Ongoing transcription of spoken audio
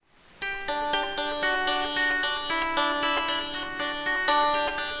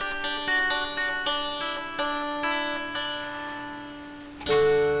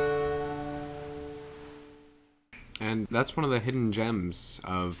that's one of the hidden gems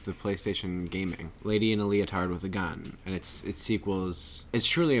of the PlayStation gaming. Lady in a Leotard with a Gun, and its sequels. It's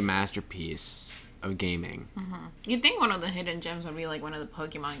truly a masterpiece of gaming. You'd think one of the hidden gems would be like one of the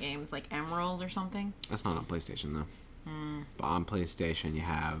Pokemon games, like Emerald or something. That's not on PlayStation though. But on PlayStation, you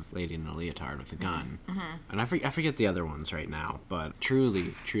have Lady in a Leotard with a Gun. And I forget the other ones right now, but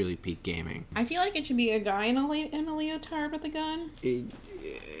truly peak gaming. I feel like it should be a guy in a leotard with a gun.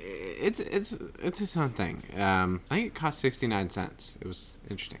 It's its own thing. I think it cost 69 cents. It was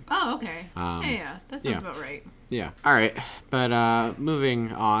interesting. Oh, okay. Yeah, that sounds about right. Yeah. All right. But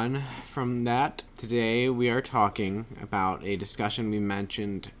moving on from that, today we are talking about a discussion we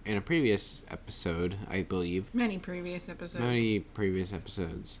mentioned in a previous episode, I believe. Many previous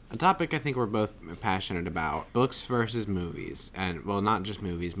episodes. A topic I think we're both passionate about. Books versus movies. And, well, not just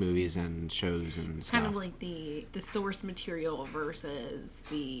movies and shows and stuff. Kind of like the source material versus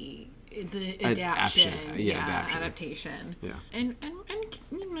the adaptation. Adaptation. Yeah. And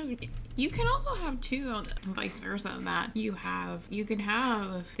you know, you can also have too, vice versa, that you can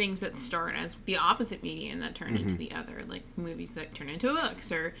have things that start as the opposite medium that turn into the other, like movies that turn into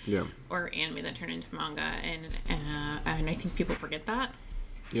books or anime that turn into manga, and I think people forget that.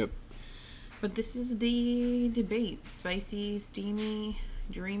 Yep. But this is the debate: spicy, steamy,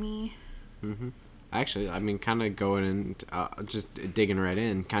 dreamy. Actually, I mean, kind of going and just digging right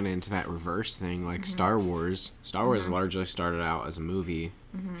in, kind of into that reverse thing, like Star Wars. Star Wars largely started out as a movie,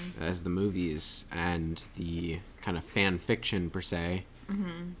 as the movies, and the kind of fan fiction per se,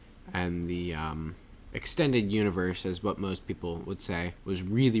 and the extended universe, as what most people would say, was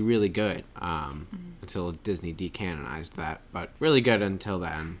really, really good until Disney decanonized that. But really good until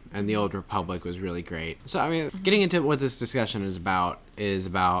then, and the Old Republic was really great. So, I mean, getting into what this discussion is about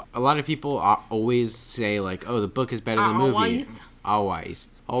a lot of people always say, like, oh, the book is better than the movie.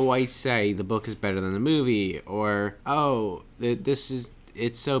 Always say the book is better than the movie, or, oh,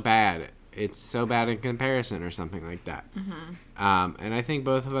 it's so bad. It's so bad in comparison, or something like that. And I think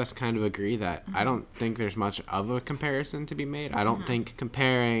both of us kind of agree that I don't think there's much of a comparison to be made. I don't think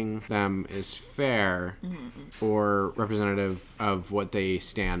comparing them is fair or representative of what they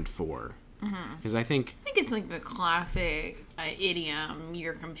stand for. Because I think it's like the classic idiom,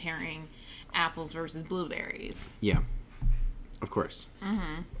 you're comparing apples versus blueberries. Yeah. Of course.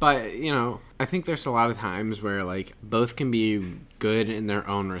 But, you know, I think there's a lot of times where, like, both can be good in their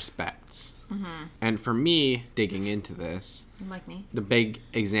own respects. And for me, digging into this... Like me? The big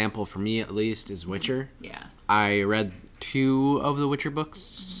example for me, at least, is Witcher. Yeah. I read 2 of the Witcher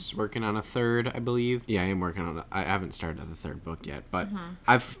books, working on a third, I believe. Yeah, I am working on it. I haven't started the third book yet, but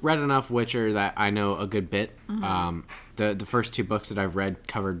I've read enough Witcher that I know a good bit. The first 2 books that I've read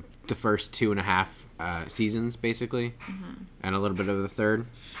covered the first 2.5 seasons, basically, and a little bit of the third.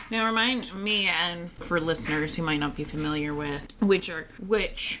 Now, remind me, and for listeners who might not be familiar with Witcher,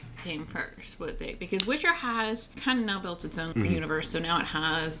 which came first, was it? Because Witcher has kind of now built its own universe, so now it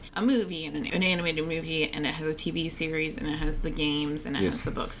has a movie and an animated movie, and it has a TV series, and it has the games, and it has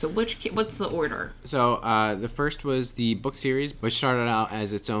the books. So what's the order? So the first was the book series, which started out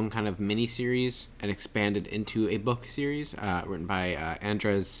as its own kind of mini-series and expanded into a book series written by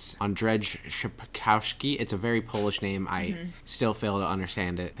Andrzej Szapkowski. It's a very Polish name. I still fail to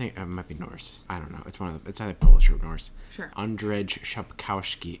understand it. I think it might be Norse. I don't know. It's either Polish or Norse. Sure. Andrzej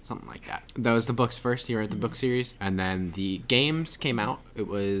Szapkowski, something like that. That was the books first. He wrote the book series, and then the games came out. It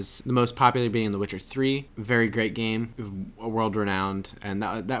was the most popular being The Witcher 3. Very great game, world-renowned, and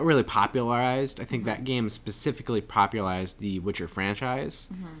that really popularized. I think that game specifically popularized the Witcher franchise.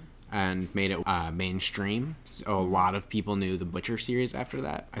 And made it mainstream. So a lot of people knew the Witcher series after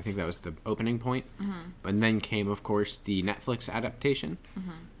that. I think that was the opening point. And then came, of course, the Netflix adaptation,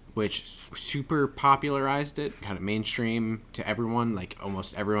 which super popularized it, kind of mainstream to everyone. Like,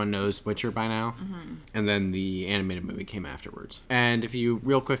 almost everyone knows Witcher by now. And then the animated movie came afterwards. And if you,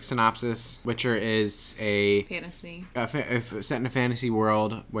 real quick synopsis, Witcher is a... fantasy. Set in a fantasy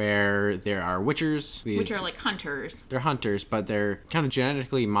world where there are witchers. Which are like hunters. They're hunters, but they're kind of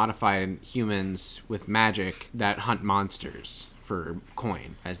genetically modified humans with magic that hunt monsters for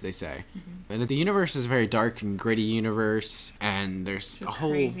coin, as they say. And the universe is a very dark and gritty universe, and there's a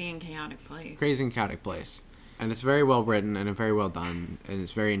whole... crazy and chaotic place. And it's very well written, and very well done, and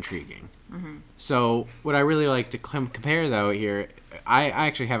it's very intriguing. So, what I really like to compare, though, here... I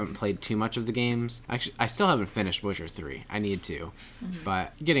actually haven't played too much of the games. Actually, I still haven't finished Witcher 3. I need to.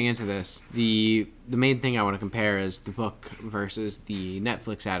 But getting into this, the main thing I want to compare is the book versus the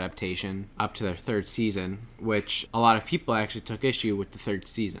Netflix adaptation up to their 3rd season, which a lot of people actually took issue with the 3rd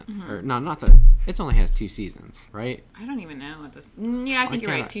season. Or, no, not the... It only has 2 seasons, right? I don't even know what this... Yeah, I think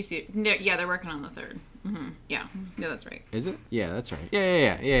you're right. 2 seasons. Yeah, they're working on the 3rd. Yeah, that's right. Is it? Yeah, that's right.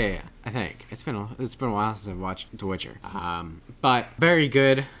 Yeah. I think it's been a while since I've watched The Witcher. But very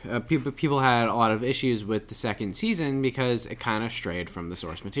good. People had a lot of issues with the second season because it kind of strayed from the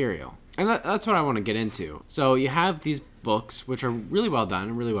source material, and that's what I want to get into. So you have these books which are really well done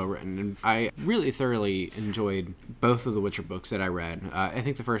and really well written, and I really thoroughly enjoyed both of the Witcher books that I read. I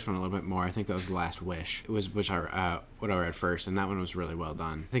think the first one a little bit more. I think that was The Last Wish. It was what I read first, and that one was really well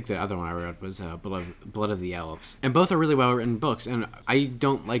done. I think the other one I read was Blood of the Elves, and both are really well written books. And I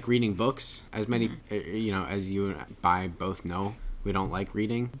don't like reading books, as many as you and I both know. We don't like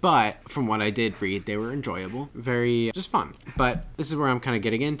reading, but from what I did read, they were enjoyable, very just fun. But this is where I'm kind of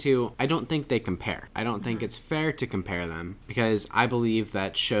getting into. I don't think they compare. I don't think it's fair to compare them, because I believe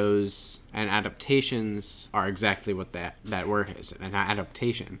that shows and adaptations are exactly what that word is, an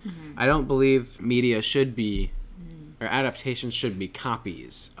adaptation. I don't believe media should be, or adaptations should be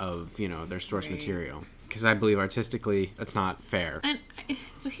copies of, their source material. Because I believe artistically, that's not fair. And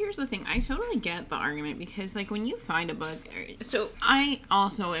so here's the thing. I totally get the argument, because, when you find a book... So I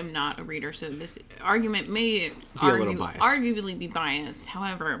also am not a reader, so this argument may arguably be biased.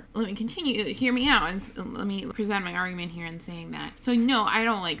 However, let me continue. Hear me out, and let me present my argument here in saying that. So, no, I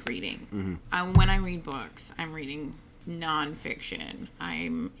don't like reading. When I read books, I'm reading nonfiction.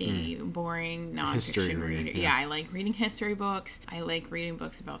 I'm a boring nonfiction reader. Yeah, I like reading history books. I like reading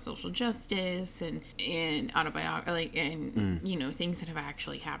books about social justice and autobiography, things that have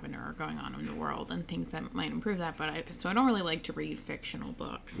actually happened or are going on in the world, and things that might improve that. So I don't really like to read fictional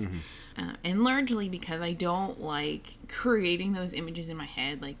books, and largely because I don't like creating those images in my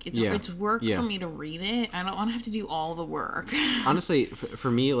head. It's work for me to read it. I don't want to have to do all the work. Honestly,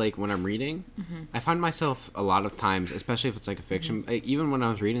 for me, when I'm reading, I find myself a lot of times, especially if it's a fiction, even when I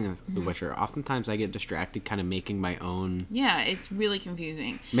was reading The Witcher, oftentimes I get distracted kind of making my own... Yeah, it's really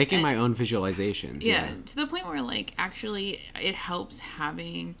confusing. My own visualizations. Yeah, to the point where, actually, it helps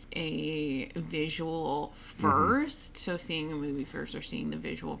having a visual first, so seeing a movie first or seeing the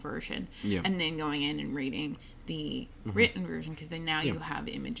visual version, and then going in and reading the written version, because then now you have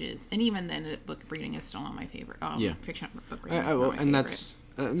images. And even then, book reading is still not my favorite. Fiction book reading is not my favorite. That's...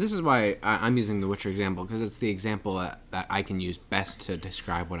 this is why I'm using the Witcher example, because it's the example that I can use best to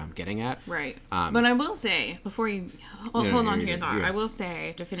describe what I'm getting at. Right. But I will say, before you hold on to your thought, I will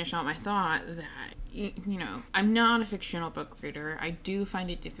say, to finish out my thought, that, I'm not a fictional book reader. I do find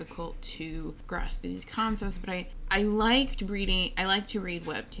it difficult to grasp these concepts, but I like to read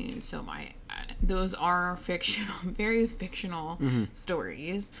webtoons, so those are fictional, very fictional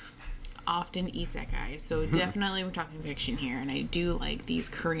stories. Often isekai, so definitely we're talking fiction here, and I do like these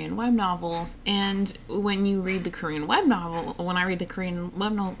Korean web novels. And when I read the Korean web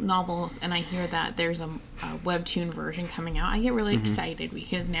novels and I hear that there's a webtoon version coming out, I get really excited,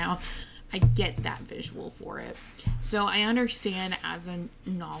 because now I get that visual for it. So I understand as a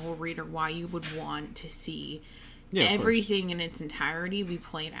novel reader why you would want to see everything in its entirety be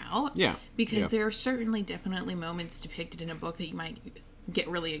played out. Yeah. Because there are certainly definitely moments depicted in a book that you might get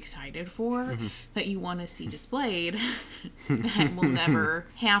really excited for, that you want to see displayed, that will never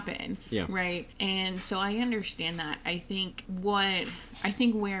happen. Yeah. Right? And so I understand that. I think where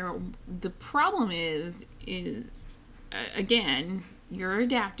the problem is again, you're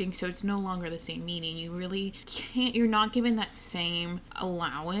adapting, so it's no longer the same meaning. You really can't, you're not given that same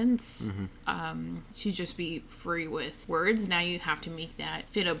allowance to just be free with words. Now you have to make that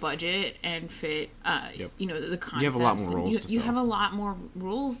fit a budget and fit, the concepts. You have a lot more rules to fill. You have a lot more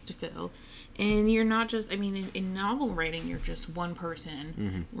rules to fill. And you're not just, in novel writing, you're just one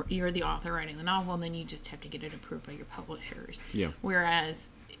person. You're the author writing the novel, and then you just have to get it approved by your publishers. Yeah.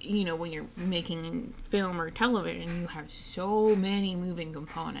 Whereas, when you're making film or television, you have so many moving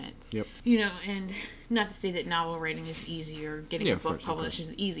components. Yep. And not to say that novel writing is easy or getting a book published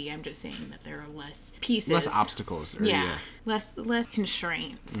is easy. I'm just saying that there are less pieces. Less obstacles. Less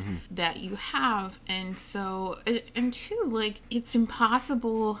constraints that you have. And so, and two, it's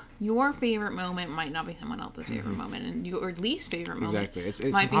impossible. Your favorite moment might not be someone else's favorite moment, and your least favorite moment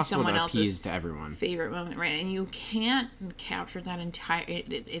might be someone else's to everyone. Favorite moment, right? And you can't capture that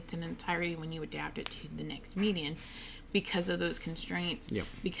it's an entirety when you adapt it to the next medium, because of those constraints,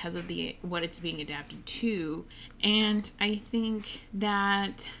 because of what it's being adapted to. And I think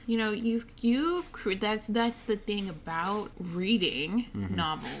that that's the thing about reading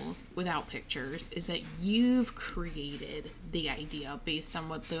novels without pictures, is that you've created the idea based on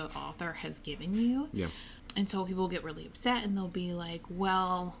what the author has given you. And so people get really upset and they'll be like,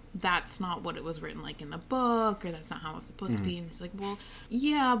 well, that's not what it was written like in the book, or that's not how it's supposed to be. And it's like, well,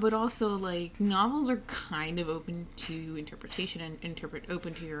 yeah, but also like novels are kind of open to interpretation and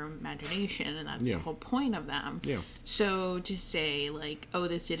open to your imagination, and that's the whole point of them. Yeah. So to say like, oh,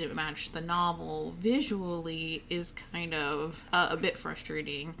 this didn't match the novel visually is kind of a bit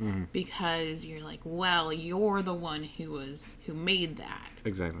frustrating, because you're like, well, you're the one who made that.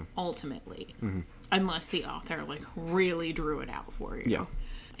 Exactly. Ultimately. Unless the author like really drew it out for you. Yeah.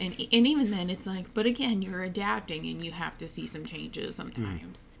 And even then it's like, but again, you're adapting and you have to see some changes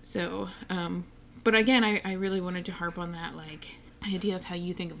sometimes. So, but again, I really wanted to harp on that like idea of how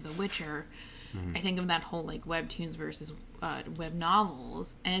you think of The Witcher. I think of that whole like webtoons versus web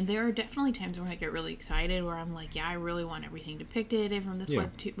novels, and there are definitely times when I get really excited where I'm like, yeah, I really want everything depicted from this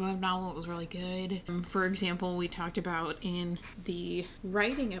web novel. It was really good. For example, we talked about in the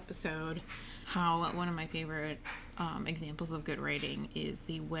writing episode how one of my favorite examples of good writing is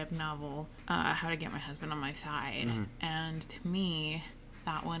the web novel How to Get My Husband on My Side. And to me,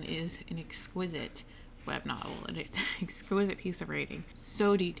 that one is an exquisite web novel, and it's an exquisite piece of writing.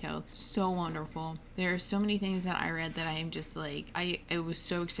 So detailed, so wonderful. There are so many things that I read that I am just like, I was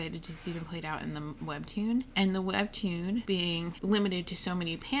so excited to see them played out in the webtoon, and the webtoon being limited to so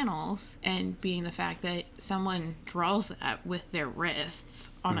many panels, and being the fact that someone draws that with their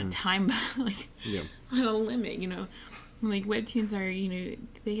wrists on a time like on a limit, you know. Like, webtoons are, you know,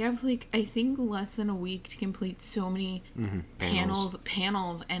 they have, like, I think less than a week to complete so many panels,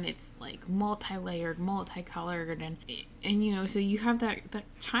 and it's, like, multi-layered, multicolored, and you know, so you have that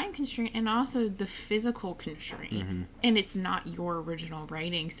time constraint, and also the physical constraint, and it's not your original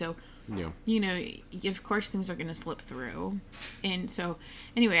writing, so, you know, of course things are going to slip through. And so,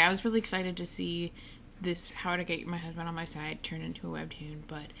 anyway, I was really excited to see this How to Get My Husband on My Side turn into a webtoon,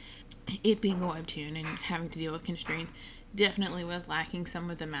 but it being a webtoon and having to deal with constraints definitely was lacking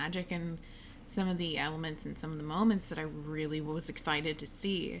some of the magic and some of the elements and some of the moments that I really was excited to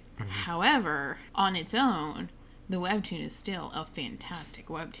see. However, on its own, the webtoon is still a fantastic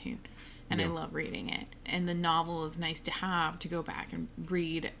webtoon, and I love reading it. And the novel is nice to have to go back and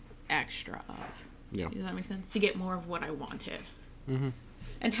read extra of. Does that make sense? To get more of what I wanted.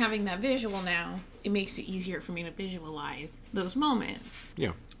 And having that visual now, it makes it easier for me to visualize those moments.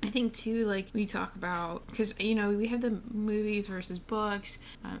 I think, too, like, we talk about, because, you know, we have the movies versus books.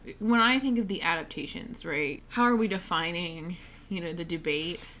 When I think of the adaptations, right, how are we defining, you know, the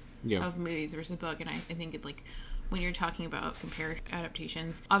debate of movies versus book? And I think it, like, when you're talking about compared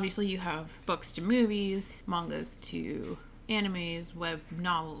adaptations, obviously you have books to movies, mangas to animes, web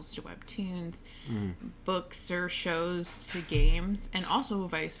novels to webtoons, books or shows to games, and also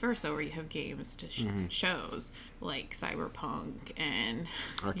vice versa, where you have games to shows like Cyberpunk, and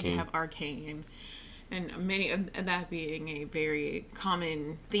you have Arcane, and many of that being a very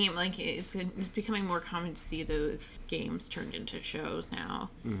common theme. Like, it's becoming more common to see those games turned into shows now.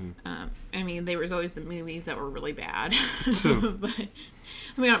 I mean, there was always the movies that were really bad,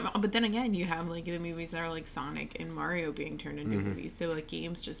 but then again, you have like the movies that are like Sonic and Mario being turned into movies. So like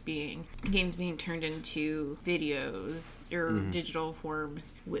games being turned into videos or digital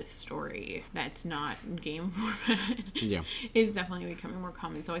forms with story that's not game format. Is definitely becoming more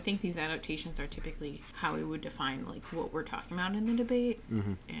common. So I think these adaptations are typically how we would define like what we're talking about in the debate.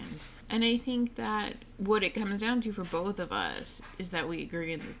 And I think that what it comes down to for both of us is that we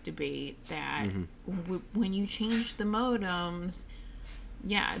agree in this debate that when you change the modems,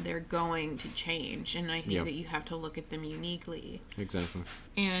 they're going to change, and I think that you have to look at them uniquely. Exactly.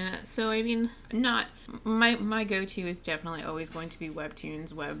 And so, I mean, not my go-to is definitely always going to be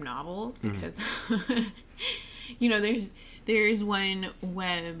webtoons, web novels, because you know, there's one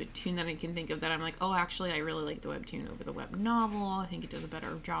webtoon that I can think of that I'm like, oh, actually, I really like the webtoon over the web novel. I think it does a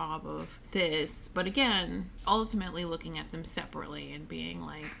better job of this. But again, ultimately looking at them separately and being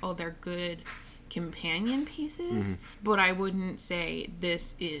like, oh, they're good companion pieces, but I wouldn't say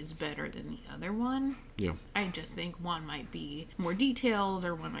this is better than the other one. I just think one might be more detailed,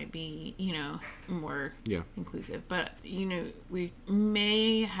 or one might be, you know, more inclusive. But, you know, we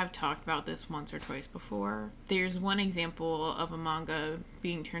may have talked about this once or twice before. There's one example of a manga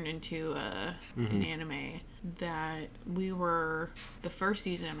being turned into an anime that the first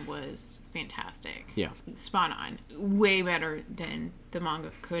season was fantastic. Spot on. Way better than the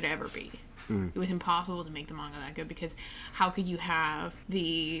manga could ever be. It was impossible to make the manga that good, because how could you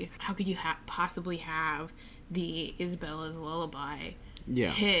possibly have the Isabella's Lullaby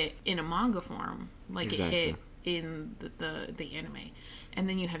hit in a manga form like it hit in the anime? And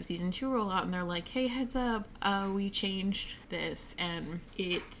then you have season 2 roll out, and they're like, hey, heads up, we changed this, and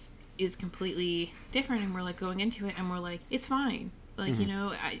it's is completely different, and we're like going into it and we're like, it's fine. Like, you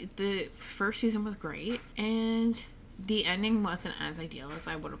know, the first season was great, and the ending wasn't as ideal as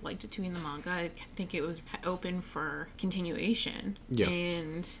I would have liked it to be in the manga. I think it was open for continuation. Yeah.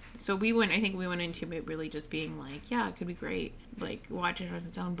 And so I think we went into it really just being like, yeah, it could be great. Like, watch it as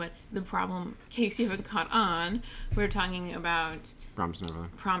its own. But the problem, in case you haven't caught on, we're talking about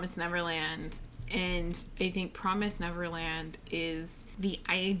Promise Neverland. And I think Promise Neverland is the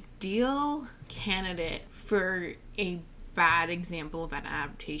ideal candidate for a bad example of an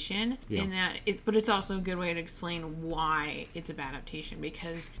adaptation, in that but it's also a good way to explain why it's a bad adaptation,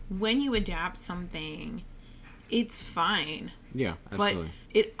 because when you adapt something, it's fine. Yeah, absolutely.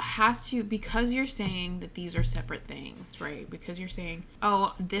 But it has to, because you're saying that these are separate things, right? Because you're saying,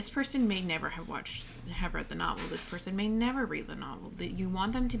 oh, this person may never have read the novel. This person may never read the novel. That you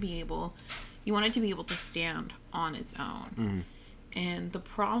want it to be able to stand on its own. Mm-hmm. And the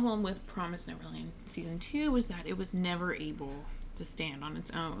problem with Promise Neverland Season 2 was that it was never able to stand on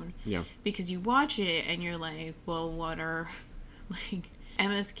its own. Yeah. Because you watch it and you're like, well, what are... Like,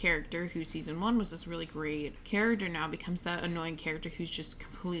 Emma's character, who Season 1 was this really great character, now becomes that annoying character who's just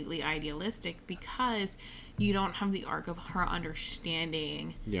completely idealistic because you don't have the arc of her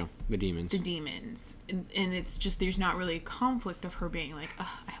understanding... Yeah, the demons. And it's just, there's not really a conflict of her being like,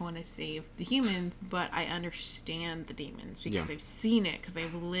 I want to save the humans, but I understand the demons because I've seen it, because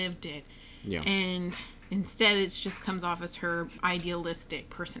I've lived it. Yeah. And instead, it just comes off as her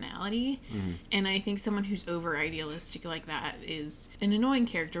idealistic personality. Mm-hmm. And I think someone who's over idealistic like that is an annoying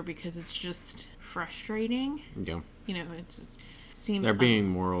character because it's just frustrating. Yeah. You know, it just seems... They're being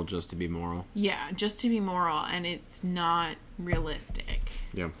moral just to be moral. Yeah, just to be moral, and it's not realistic.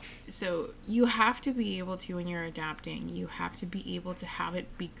 Yeah. So you have to be able to, when you're adapting, you have to be able to have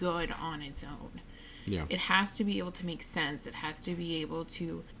it be good on its own. Yeah. It has to be able to make sense. It has to be able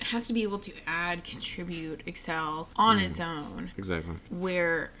to add, contribute, excel on its own. Exactly.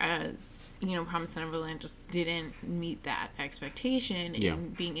 Whereas, you know, Promised Neverland just didn't meet that expectation in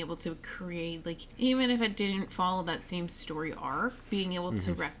being able to create, like, even if it didn't follow that same story arc, being able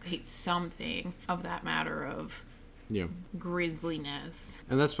to replicate something of that matter of grisliness.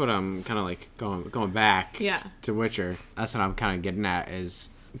 And that's what I'm kind of like going back to Witcher. That's what I'm kind of getting at is...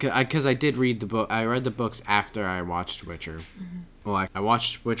 Because I did read the book. I read the books after I watched Witcher. Mm-hmm. Well, I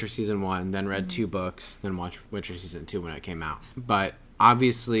watched Witcher Season 1, then read 2 books, then watched Witcher Season 2 when it came out. But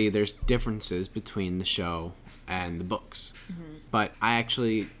obviously, there's differences between the show and the books. Mm-hmm. But I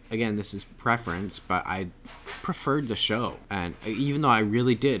actually, again, this is preference, but I preferred the show. And even though I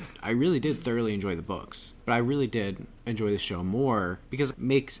really did thoroughly enjoy the books. But I really did enjoy the show more because it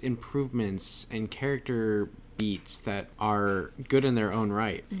makes improvements in character beats that are good in their own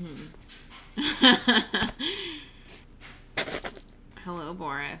right. Mm-hmm. Hello,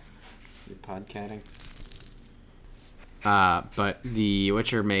 Boris. You're podcatting. But The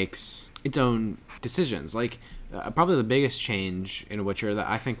Witcher makes its own decisions. Like, probably the biggest change in Witcher that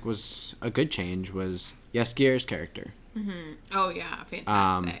I think was a good change was Jesgir's character. Mm-hmm. Oh yeah,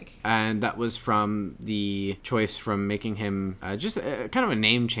 fantastic. And that was from the choice from making him just kind of a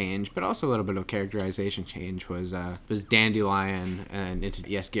name change, but also a little bit of characterization change was Dandelion and into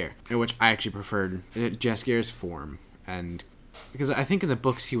Jesgir, which I actually preferred Jesgir's form, and because I think in the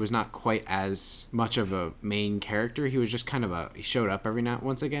books he was not quite as much of a main character. He was just kind of he showed up every now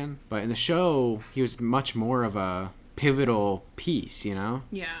once again, but in the show he was much more of a pivotal piece, you know?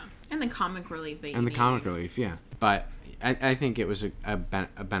 Yeah, and the comic relief comic relief, yeah, but. I think it was a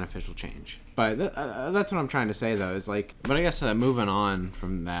beneficial change. But that's what I'm trying to say, though, is like... But I guess moving on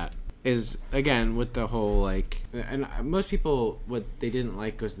from that is, again, with the whole, like... And most people, what they didn't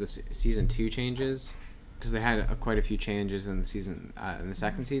like was the Season 2 changes. Because they had quite a few changes in the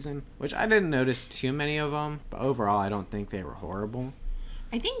second season. Which I didn't notice too many of them. But overall, I don't think they were horrible.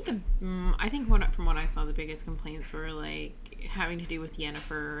 I think from what I saw, the biggest complaints were, like, having to do with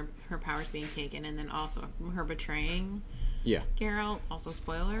Yennefer, her powers being taken, and then also her betraying Geralt. Also,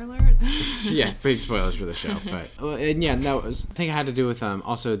 spoiler alert. Yeah, big spoilers for the show. But and yeah, that was, I think it had to do with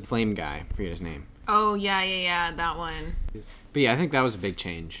also the flame guy. I forget his name. Oh yeah, that one. But yeah, I think that was a big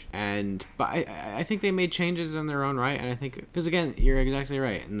change. But I think they made changes in their own right. And I think, because again, you're exactly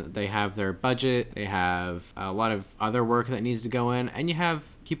right. And they have their budget. They have a lot of other work that needs to go in. And you have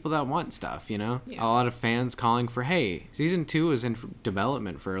people that want stuff, you know? Yeah. A lot of fans calling for, hey, Season 2 was in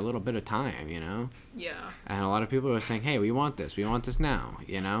development for a little bit of time, you know? Yeah. And a lot of people are saying, hey, we want this now,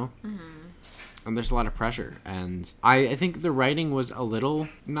 you know? Mm-hmm. And there's a lot of pressure. And I think the writing was a little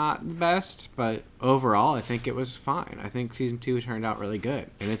not the best, but overall, I think it was fine. I think season 2 turned out really good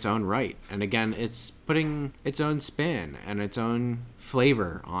in its own right. And again, it's putting its own spin and its own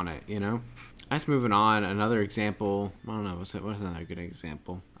flavor on it, you know? That's moving on. Another example, I don't know, what's another good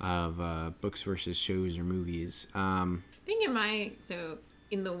example of books versus shows or movies? I think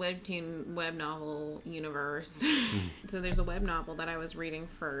in the webtoon web novel universe. So there's a web novel that I was reading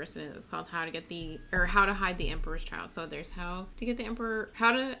first, and it's called How to Hide the Emperor's Child. So there's How to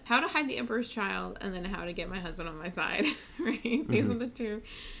Hide the Emperor's Child, and then How to Get My Husband on My Side. Right? These are the two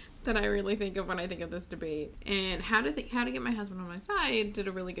that I really think of when I think of this debate. And How to Get My Husband on My Side did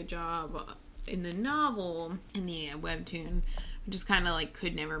a really good job in the novel, in the webtoon, just kind of like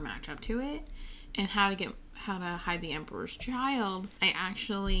could never match up to it. And How to Hide the Emperor's Child, I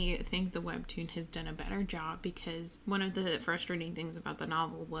actually think the webtoon has done a better job, because one of the frustrating things about the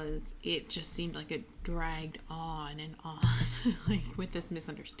novel was it just seemed like it dragged on and on, like with this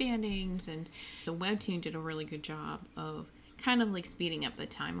misunderstandings, and the webtoon did a really good job of kind of like speeding up the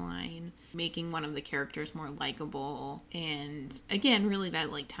timeline, making one of the characters more likable, and again, really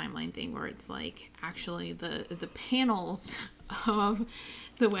that like timeline thing where it's like actually the panels of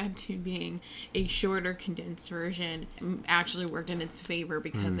the webtoon being a shorter, condensed version actually worked in its favor,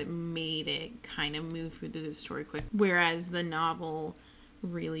 because it made it kind of move through the story quick, whereas the novel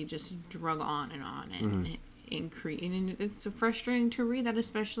really just drug on and and it's frustrating to read that,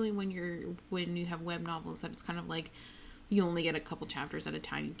 especially when you have web novels that it's kind of like you only get a couple chapters at a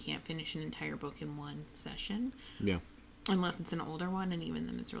time. You can't finish an entire book in one session. Yeah. Unless it's an older one, and even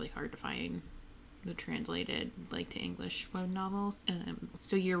then it's really hard to find the translated like to English web novels.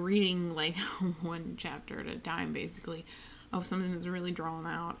 So you're reading like one chapter at a time, basically, of something that's really drawn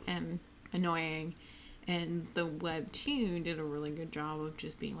out and annoying. And the webtoon did a really good job of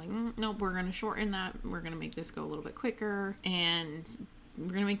just being like, nope, we're going to shorten that. We're going to make this go a little bit quicker. And we're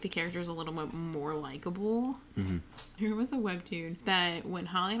going to make the characters a little bit more likable. There was a webtoon that when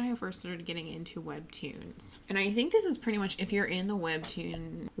Holly and I first started getting into webtoons, and I think this is pretty much, if you're in the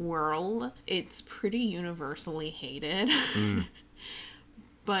webtoon world, it's pretty universally hated.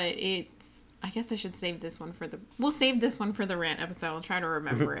 But I guess I should save this one we'll save this one for the rant episode. I'll try to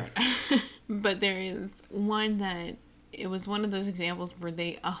remember it. But there is one that, it was one of those examples where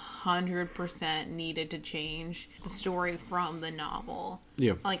they 100% needed to change the story from the novel.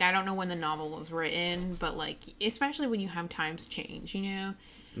 Yeah. Like, I don't know when the novel was written, but like, especially when you have times change, you know?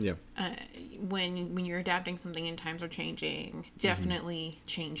 Yeah. When you're adapting something and times are changing, definitely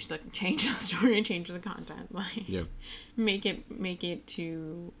change the story, change the content. Like, make it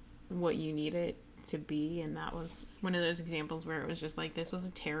to what you need it to be. And that was one of those examples where it was just like, this was a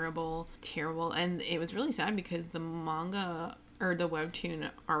terrible, and it was really sad, because the manga or the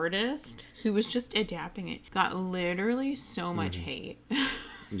webtoon artist who was just adapting it got literally so much hate.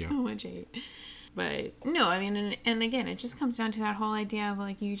 So much hate. But no, I mean, and again, it just comes down to that whole idea of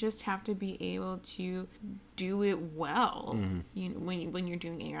like, you just have to be able to do it well. You know, when you're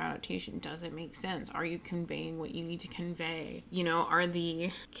doing your adaptation, does it make sense? Are you conveying what you need to convey? You know, are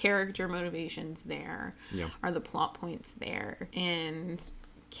the character motivations there? Are the plot points there? And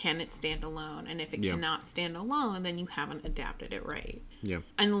can it stand alone? And if it cannot stand alone, then you haven't adapted it right. Yeah.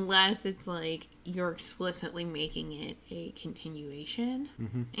 Unless it's like you're explicitly making it a continuation.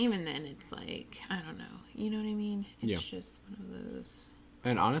 Even then, it's like, I don't know. You know what I mean? It's just one of those.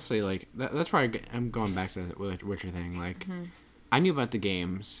 And honestly, like, that's why I'm going back to the Witcher thing. Like, I knew about the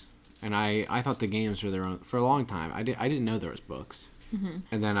games, and I thought the games were their own for a long time. I didn't know there was books.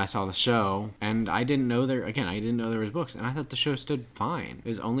 And then I saw the show, and I didn't know there was books, and I thought the show stood fine. It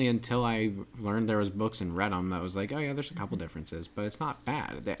was only until I learned there was books and read them that I was like, oh yeah, there's a couple differences, but it's not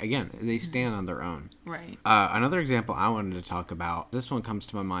bad. They stand on their own. Right. Another example I wanted to talk about, this one comes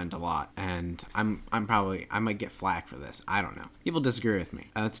to my mind a lot, and I might get flack for this. I don't know. People disagree with me.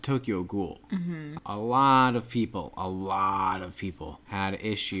 It's Tokyo Ghoul. A lot of people had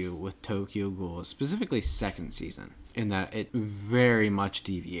issue with Tokyo Ghoul, specifically second season, in that it very much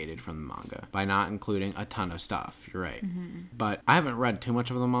deviated from the manga by not including a ton of stuff. You're right. But I haven't read too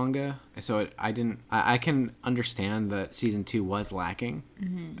much of the manga, so I can understand that season 2 was lacking.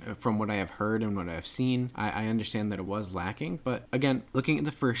 From what I have heard and what I have seen, I understand that it was lacking. But again, looking at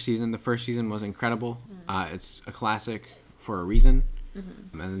the first season was incredible. It's a classic for a reason.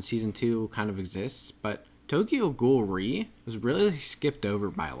 And then season 2 kind of exists, but Tokyo Ghoul Re was really skipped over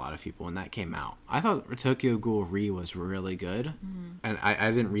by a lot of people when that came out. I thought Tokyo Ghoul Re was really good. And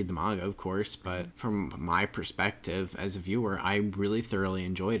I didn't read the manga, of course, but from my perspective as a viewer, I really thoroughly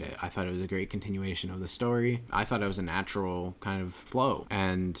enjoyed it. I thought it was a great continuation of the story. I thought it was a natural kind of flow.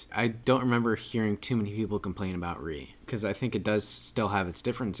 And I don't remember hearing too many people complain about Re, because I think it does still have its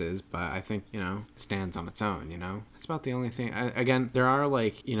differences, but I think, you know, it stands on its own, you know? That's about the only thing. Again, there are,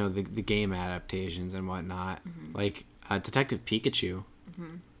 like, you know, the game adaptations and whatnot. Like, Detective Pikachu,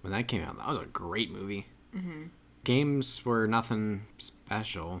 when that came out, that was a great movie. Games were nothing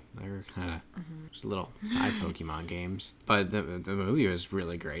special. They were kind of just little side Pokemon games. But the movie was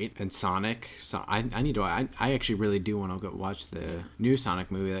really great. And Sonic, so I actually really do want to go watch the new Sonic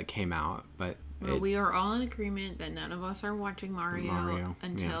movie that came out, but well, we are all in agreement that none of us are watching Mario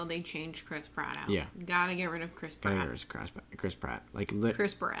until they change Chris Pratt out. Yeah. Gotta get rid of Chris Pratt. Gotta get rid of Chris Pratt. Like,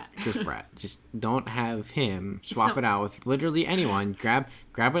 Chris Pratt. Chris Pratt. Just don't have him swap it out with literally anyone. Grab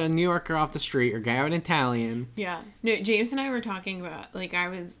a New Yorker off the street or grab an Italian. Yeah. No, James and I were talking about, like, there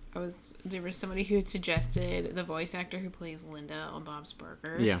was somebody who had suggested the voice actor who plays Linda on Bob's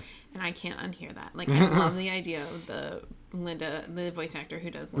Burgers. Yeah. And I can't unhear that. Like, I love the idea of the voice actor who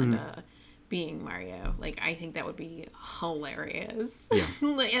does Linda being Mario. Like, I think that would be hilarious. Yeah.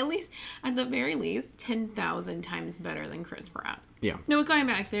 Like, at the very least, 10,000 times better than Chris Pratt. Yeah. No, going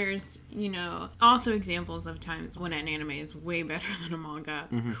back, there's, you know, also examples of times when an anime is way better than a manga,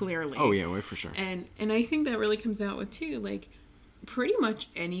 clearly. Oh, yeah, way for sure. And I think that really comes out with, too, like, pretty much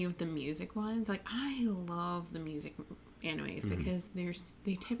any of the music ones. Like, I love the music animes because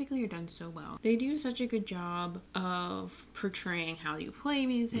they typically are done so well. They do such a good job of portraying how you play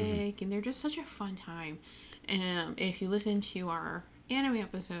music, and they're just such a fun time. And if you listen to our anime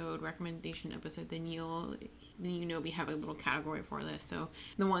recommendation episode, then you know we have a little category for this. So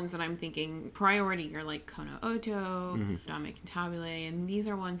the ones that I'm thinking priority are like Kono Oto, Dame Cantabile, and these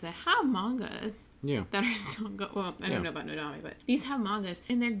are ones that have mangas. Yeah. That are still well, I don't know about Nodame, but these have mangas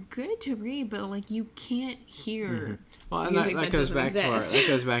and they're good to read, but like you can't hear well, and music that goes back exist. that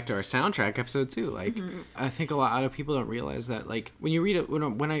goes back to our soundtrack episode too. Like I think a lot of people don't realize that, like, when you read it,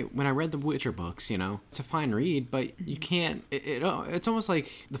 when I read the Witcher books, you know, it's a fine read, but you can't it's almost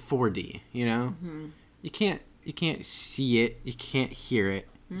like the 4D, you know? You can't see it, you can't hear it,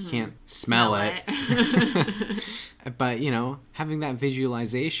 you can't smell it. But, you know, having that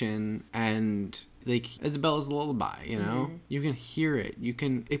visualization and, like, Isabella's Lullaby, you know, you can hear it,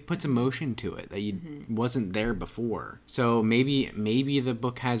 it puts emotion to it that wasn't there before. So maybe the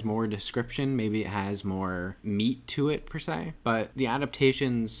book has more description, maybe it has more meat to it per se, but the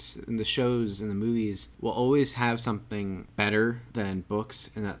adaptations and the shows and the movies will always have something better than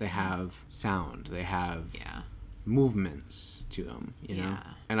books, in that they have sound, they have movements to them, you know?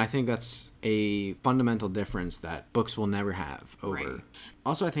 And I think that's a fundamental difference that books will never have over. Right.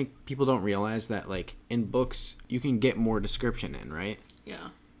 Also, I think people don't realize that, like, in books, you can get more description in, right? Yeah.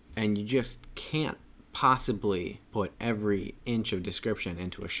 And you just can't possibly put every inch of description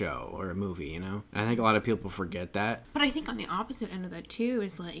into a show or a movie, you know? And I think a lot of people forget that. But I think on the opposite end of that too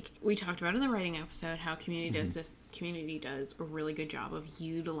is, like, we talked about in the writing episode how Community does a really good job of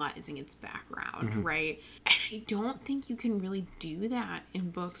utilizing its background, right? And I don't think you can really do that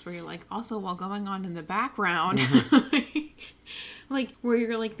in books where you're like, also while going on in the background, like, where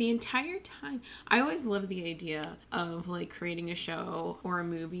you're like the entire time. I always love the idea of, like, creating a show or a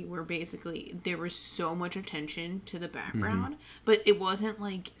movie where basically there was so much attention to the background, but it wasn't,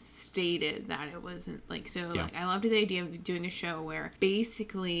 like, stated that it wasn't, like, so like, I loved the idea of doing a show where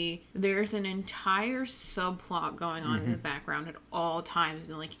basically there's an entire subplot going on in the background at all times,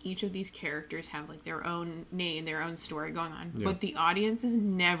 and, like, each of these characters have, like, their own name, their own story going on, but the audience is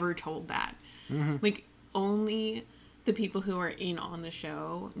never told that. Like, only the people who are in on the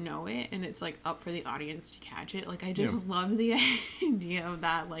show know it, and it's, like, up for the audience to catch it. Like, I just love the idea of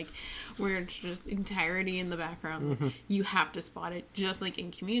that, like, where it's just entirety in the background. Like, you have to spot it, just like in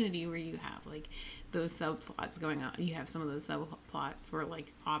Community, where you have, like, those subplots going on. You have some of those subplots where,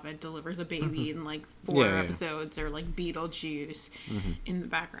 like, Abed delivers a baby in, like, 4 episodes, or, like, Beetlejuice in the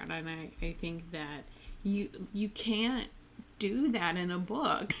background. And I think that you can't do that in a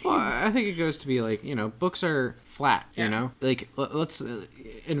book. Well, I think it goes to be, like, you know, books are flat, you know? Like, let's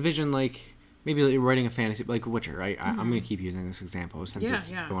envision, like, maybe you're writing a fantasy, like Witcher, right? I'm going to keep using this example since it's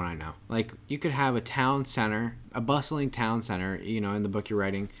the one I know. Like, you could have a town center, a bustling town center, you know, in the book you're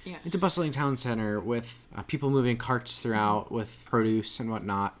writing. Yeah. It's a bustling town center with people moving carts throughout with produce and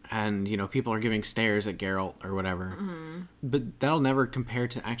whatnot. And, you know, people are giving stares at Geralt or whatever. But that'll never compare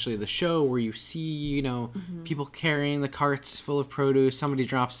to actually the show where you see, you know, people carrying the carts full of produce. Somebody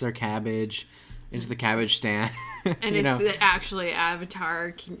drops their cabbage. into the cabbage stand. And it's actually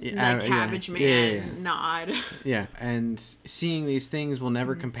Avatar, Cabbage Man nod. Yeah, and seeing these things will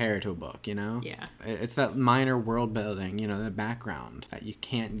never compare to a book, you know? Yeah. It's that minor world building, you know, the background that you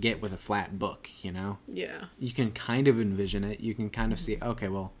can't get with a flat book, you know? Yeah. You can kind of envision it. You can kind of see, okay,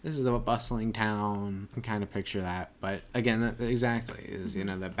 well, this is a bustling town. You can kind of picture that. But again, that exactly is, you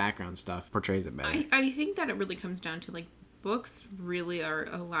know, the background stuff portrays it better. I think that it really comes down to, like, books really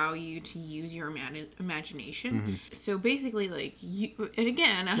allow you to use your imagination. So basically, like, and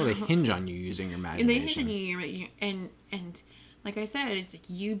again... Well, they hinge on you using your imagination. They hinge on you, and like I said, it's like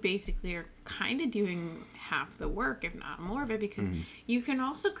you basically are kind of doing half the work, if not more of it, because you can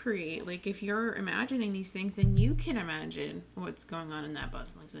also create, like, if you're imagining these things, then you can imagine what's going on in that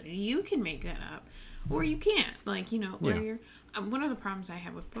bustling city. You can make that up, or you can't. Like, you know, where you're... one of the problems I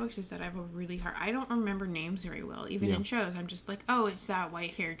have with books is that I have a really hard... I don't remember names very well. Even in shows, I'm just like, oh, it's that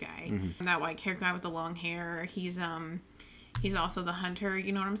white-haired guy. That white-haired guy with the long hair. He's also the hunter,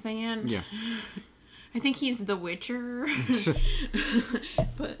 you know what I'm saying? Yeah. I think he's the Witcher.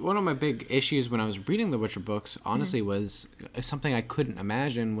 But one of my big issues when I was reading the Witcher books, honestly, was something I couldn't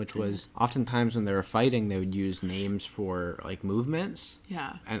imagine, which was oftentimes when they were fighting, they would use names for, like, movements.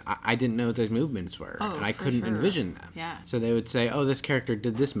 Yeah. And I didn't know what those movements were. Oh, and I couldn't envision them. Yeah. So they would say, oh, this character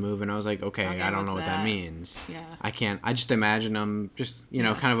did this move. And I was like, okay, I don't know what that means. Yeah. I just imagine them just, you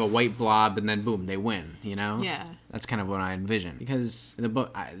know, kind of a white blob, and then boom, they win, you know? Yeah. That's kind of what I envision. Because in the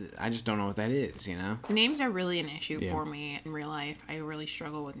book, I just don't know what that is, you know? The names are really an issue for me in real life. I really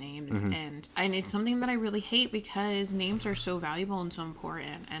struggle with names, and it's something that I really hate because names are so valuable and so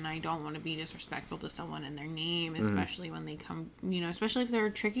important, and I don't want to be disrespectful to someone in their name, especially when they come, you know, especially if they're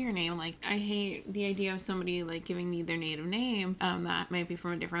a trickier name. Like, I hate the idea of somebody, like, giving me their native name that might be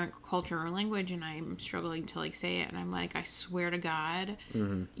from a different culture or language, and I'm struggling to, like, say it, and I'm like, I swear to God,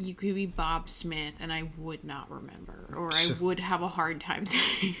 you could be Bob Smith, and I would not remember, or I would have a hard time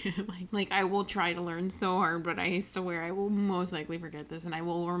saying it. Like I will try to learn so hard, but I swear I will most likely forget this, and I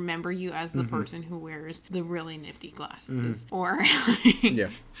will remember you as the person who wears the really nifty glasses, or like,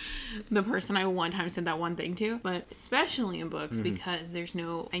 the person I one time said that one thing to. But especially in books, because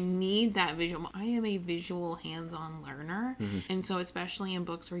I need that visual. I am a visual hands-on learner, and so especially in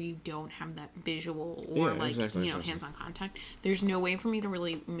books where you don't have that visual or hands-on contact, there's no way for me to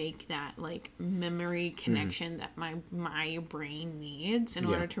really make that, like, memory connection that my brain needs in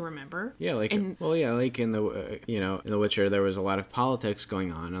order to remember. Yeah, like in the in The Witcher, there was a lot of politics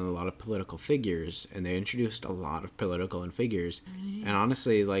going on and a lot of political figures, and they introduced a lot of political figures. And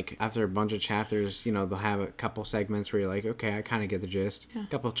honestly, like, after a bunch of chapters, you know, they'll have a couple segments where you're like, okay, I kind of get the gist. A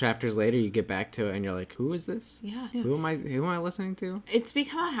couple chapters later, you get back to it, and you're like, who is this? Yeah. Who am I listening to? It's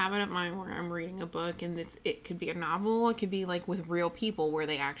become a habit of mine where I'm reading a book, and it could be a novel, it could be, like, with real people where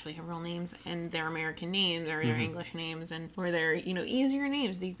they actually have real names, and their American names or their English names, and or their, you know, easier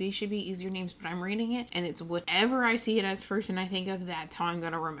names. They should be easier names, but I'm reading it, and it's whatever I see it as first, and I think of, that's how I'm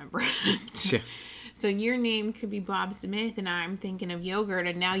gonna remember it. So your name could be Bob Smith, and I'm thinking of yogurt,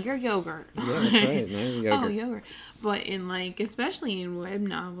 and now you're yogurt. Yeah, that's right. Now you're yogurt. Oh, yogurt. But in, like, especially in web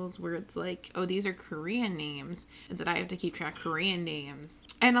novels where it's like, oh, these are Korean names, that I have to keep track of Korean names.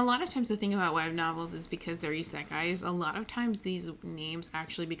 And a lot of times the thing about web novels is because they're isekais, a lot of times these names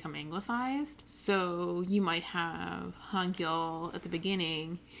actually become anglicized. So you might have Hangul at the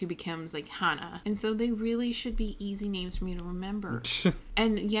beginning who becomes, like, Hana. And so they really should be easy names for me to remember.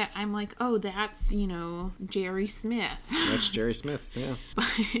 And yet I'm like, oh, that's, you know, Jerry Smith. That's Jerry Smith, yeah.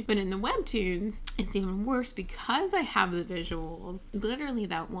 But in the webtoons, it's even worse because I have the visuals. Literally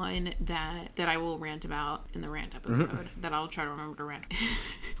that one that I will rant about in the rant episode that I'll try to remember to rant.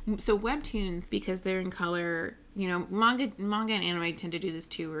 So webtoons, because they're in color, you know, manga and anime tend to do this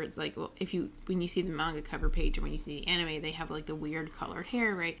too, where it's like, well, when you see the manga cover page and when you see the anime, they have, like, the weird colored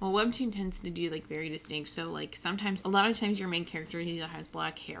hair, right? Well, webtoon tends to do, like, very distinct. So, like, a lot of times your main character either has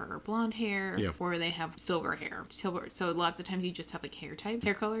black hair or blonde hair, or they have silver hair. So lots of times you just have, like, hair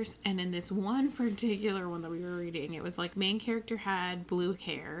colors. And in this one particular one that we were reading, it was like main character had blue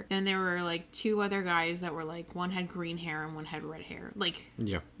hair, and there were, like, two other guys that were, like, one had green hair and one had red hair, like,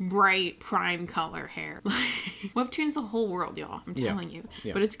 bright prime color hair. Webtoon's a whole world, y'all. I'm telling you.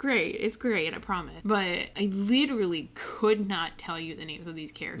 Yeah. But it's great. It's great, I promise. But I literally could not tell you the names of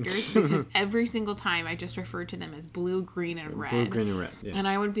these characters because every single time I just referred to them as blue, green, and red. Blue, green, and red. Yeah. And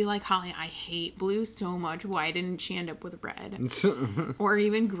I would be like, Holly, I hate blue so much. Why didn't she end up with red? Or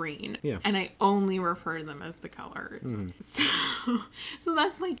even green. Yeah. And I only refer to them as the colors. So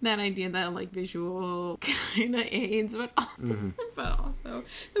that's, like, that idea that, like, visual kind of aids, but also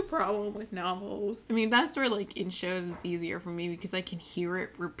the problem with novels. I mean, that's where, like, like in shows it's easier for me because I can hear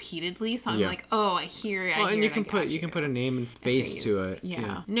it repeatedly, so I'm like, oh, I hear it. Well, and you can put a name and face to it.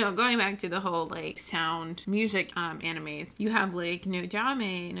 Yeah. No, going back to the whole like sound music animes, you have like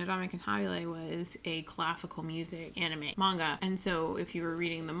Nodame Kantabile was a classical music anime manga, and so if you were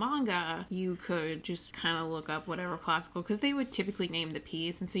reading the manga, you could just kind of look up whatever classical, because they would typically name the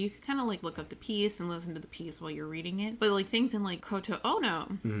piece, and so you could kind of like look up the piece and listen to the piece while you're reading it. But like things in like Koto Ono,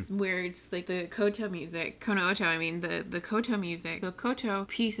 where it's like the Koto music, Kono Oto, I mean the Koto music, the Koto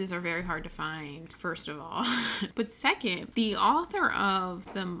pieces are very hard to find, first of all. But second, the author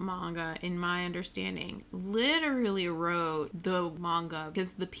of the manga, in my understanding, literally wrote the manga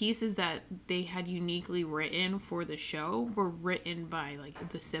because the pieces that they had uniquely written for the show were written by like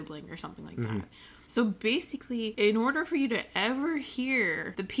the sibling or something like that. So basically, in order for you to ever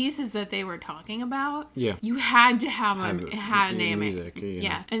hear the pieces that they were talking about, you had to have a name music, it.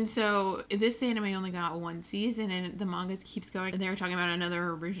 Yeah. And so this anime only got one season, and the manga keeps going. And they were talking about another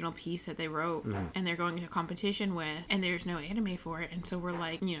original piece that they wrote, and they're going into competition with, and there's no anime for it. And so we're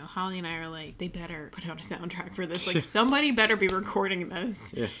like, you know, Holly and I are like, they better put out a soundtrack for this. Like, somebody better be recording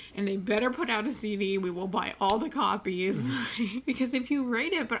this, and they better put out a CD. We will buy all the copies because if you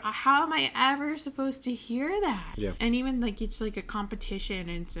rate it, but how am I ever supposed to hear that? And even like it's like a competition,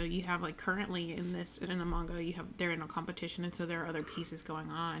 and so you have like currently in the manga they're in a competition, and so there are other pieces going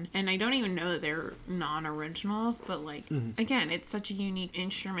on, and I don't even know that they're non-originals, but like again, it's such a unique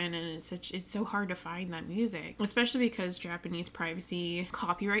instrument, and it's so hard to find that music, especially because Japanese privacy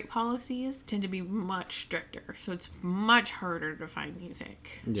copyright policies tend to be much stricter, so it's much harder to find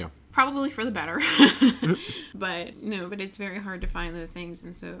music. Probably for the better. but it's very hard to find those things.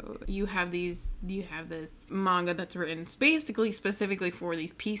 And so you have this manga that's written basically specifically for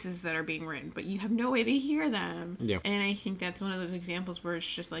these pieces that are being written, but you have no way to hear them. And I think that's one of those examples where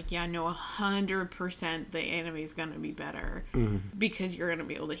it's just like, 100% the anime is going to be better because you're going to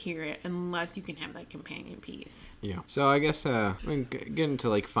be able to hear it unless you can have that companion piece. So I guess get into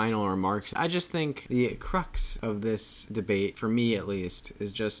like final remarks. I just think the crux of this debate, for me at least,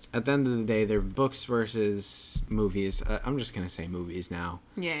 is just at the end of the day, they're books versus movies. I'm just gonna say movies now.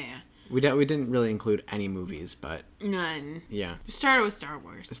 We didn't really include any movies, but none. Started with Star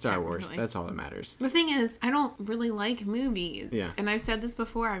Wars. Star Wars. That's all that matters. The thing is, I don't really like movies. And I've said this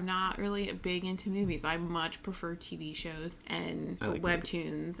before. I'm not really big into movies. I much prefer TV shows and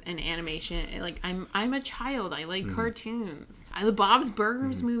webtoons and animation. Like I'm a child. I like cartoons. The Bob's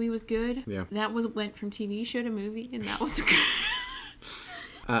Burgers movie was good. That went from TV show to movie, and that was good.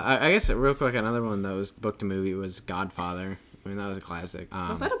 I guess real quick, another one that was book to movie was Godfather. I mean, that was a classic.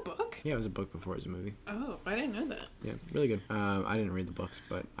 Was that a book? Yeah, it was a book before it was a movie. Oh, I didn't know that. Yeah, really good. I didn't read the books,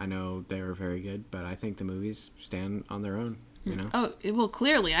 but I know they were very good. But I think the movies stand on their own. You know? Oh, well,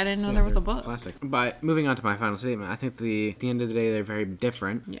 clearly, I didn't know there was a book. Classic. But moving on to my final statement, I think at the end of the day, they're very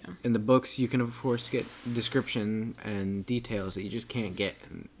different. In the books, you can, of course, get description and details that you just can't get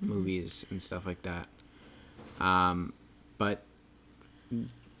in movies and stuff like that. But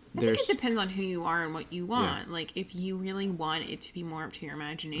I think it depends on who you are and what you want. Like, if you really want it to be more up to your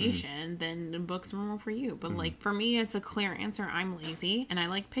imagination, then the books are more for you. But, like, for me, it's a clear answer. I'm lazy, and I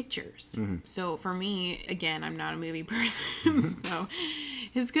like pictures. So, for me, again, I'm not a movie person. So,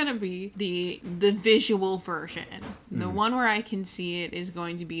 it's going to be the visual version. The one where I can see it is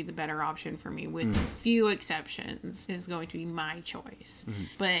going to be the better option for me, with few exceptions, is going to be my choice.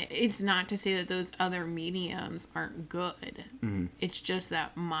 But it's not to say that those other mediums aren't good. It's just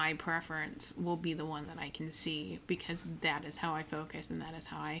that my preference will be the one that I can see, because that is how I focus and that is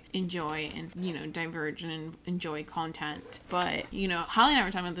how I enjoy and, diverge and enjoy content. But, Holly and I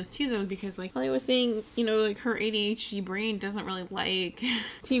were talking about this too, though, because like Holly was saying, like her ADHD brain doesn't really like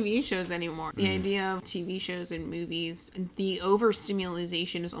TV shows anymore. The idea of TV shows and movies, the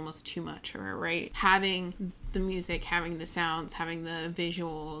overstimulation is almost too much for her, right? Having the music, having the sounds, having the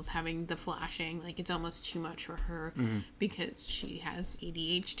visuals, having the flashing, like it's almost too much for her because she has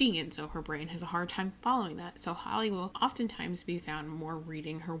ADHD, and so her brain has a hard time following that. So Holly will oftentimes be found more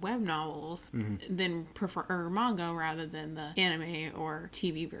reading her web novels than prefer manga rather than the anime or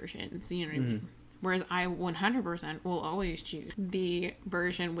TV versions. You know what I mean? Whereas I 100% will always choose the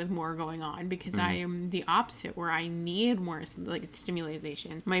version with more going on, because I am the opposite, where I need more like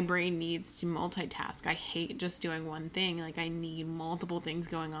stimulation. My brain needs to multitask. I hate just doing one thing. Like, I need multiple things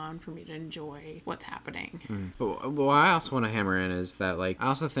going on for me to enjoy what's happening. But what I also want to hammer in is that, like, I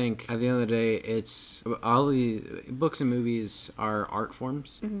also think at the end of the day, it's all the books and movies are art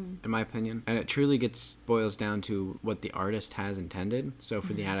forms, in my opinion, and it truly boils down to what the artist has intended. So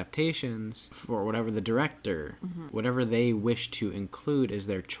for the adaptations, for whatever the director, whatever they wish to include is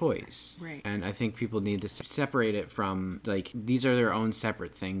their choice. Right. And I think people need to separate it from, like, these are their own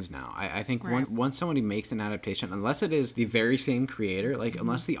separate things now. I think once somebody makes an adaptation, unless it is the very same creator, like,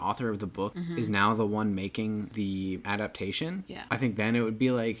 unless the author of the book is now the one making the adaptation, I think then it would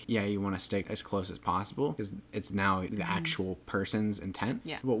be like, yeah, you want to stick as close as possible because it's now the actual person's intent.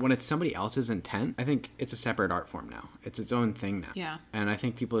 Yeah. But when it's somebody else's intent, I think it's a separate art form now. It's its own thing now. Yeah. And I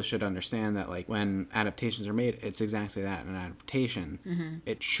think people should understand that, like, when adaptations are made, it's exactly that, an adaptation.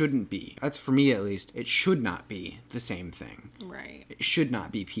 It shouldn't be, that's for me at least, it should not be the same thing. Right. It should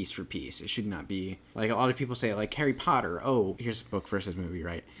not be piece for piece. It should not be, like, a lot of people say, like, Harry Potter, oh, here's book versus movie,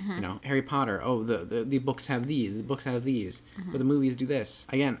 right? You know, Harry Potter, oh, the books have these, the books have these, but the movies do this.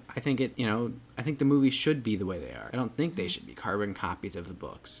 Again, I think I think the movies should be the way they are. I don't think they should be carbon copies of the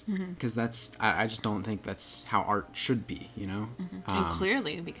books. Because I just don't think that's how art should be, you know? And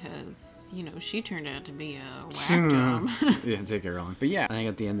clearly, because, you know, she turned out to be a whack job. Yeah, take it wrong. But yeah, I think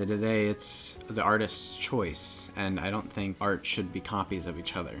at the end of the day, it's the artist's choice. And I don't think art should be copies of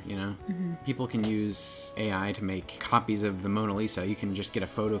each other, you know? People can use AI to make copies of the Mona Lisa. You can just get a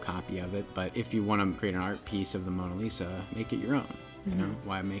photocopy of it. But if you want to create an art piece of the Mona Lisa, make it your own. You know,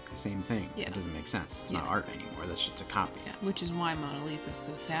 why make the same thing? Yeah. It doesn't make sense. It's not art anymore. That's just a copy. Yeah, which is why Mona Lisa is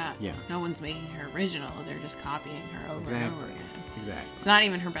so sad. Yeah. No one's making her original. They're just copying her over and over again. Exactly. It's not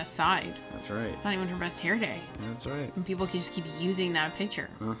even her best side. That's right. It's not even her best hair day. That's right. And people can just keep using that picture.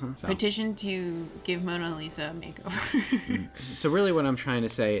 So. Petition to give Mona Lisa a makeover. So really what I'm trying to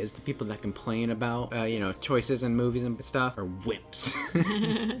say is the people that complain about, choices in movies and stuff are wimps.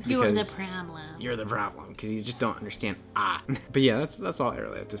 You're the problem. You're the problem because you just don't understand art. But yeah, that's all I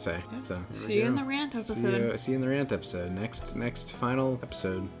really have to say. So see you in the rant episode. See you in the rant episode. Next final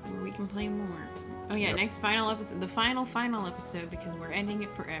episode. Where we can play more. Oh yeah, next final episode. The final episode because we're ending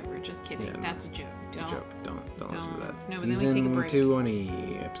it forever. Just kidding. Yeah, that's a joke. It's a joke. Don't listen to that. No, but then we take a break. Season 2 on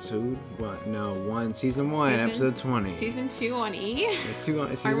E. Episode what? No, 1. Season 1. Episode 20. Season 2 on E. It's 2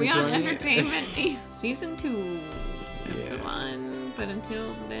 on. Are we on entertainment? Season 2. Episode 1. But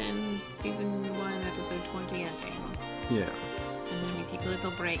until then, season 1, episode 20 ending. Yeah. And then we take a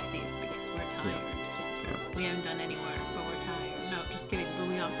little break, because we're tired. Yeah. We haven't done any work, but we're tired. No, just kidding. But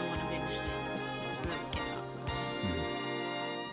we also want to binge things.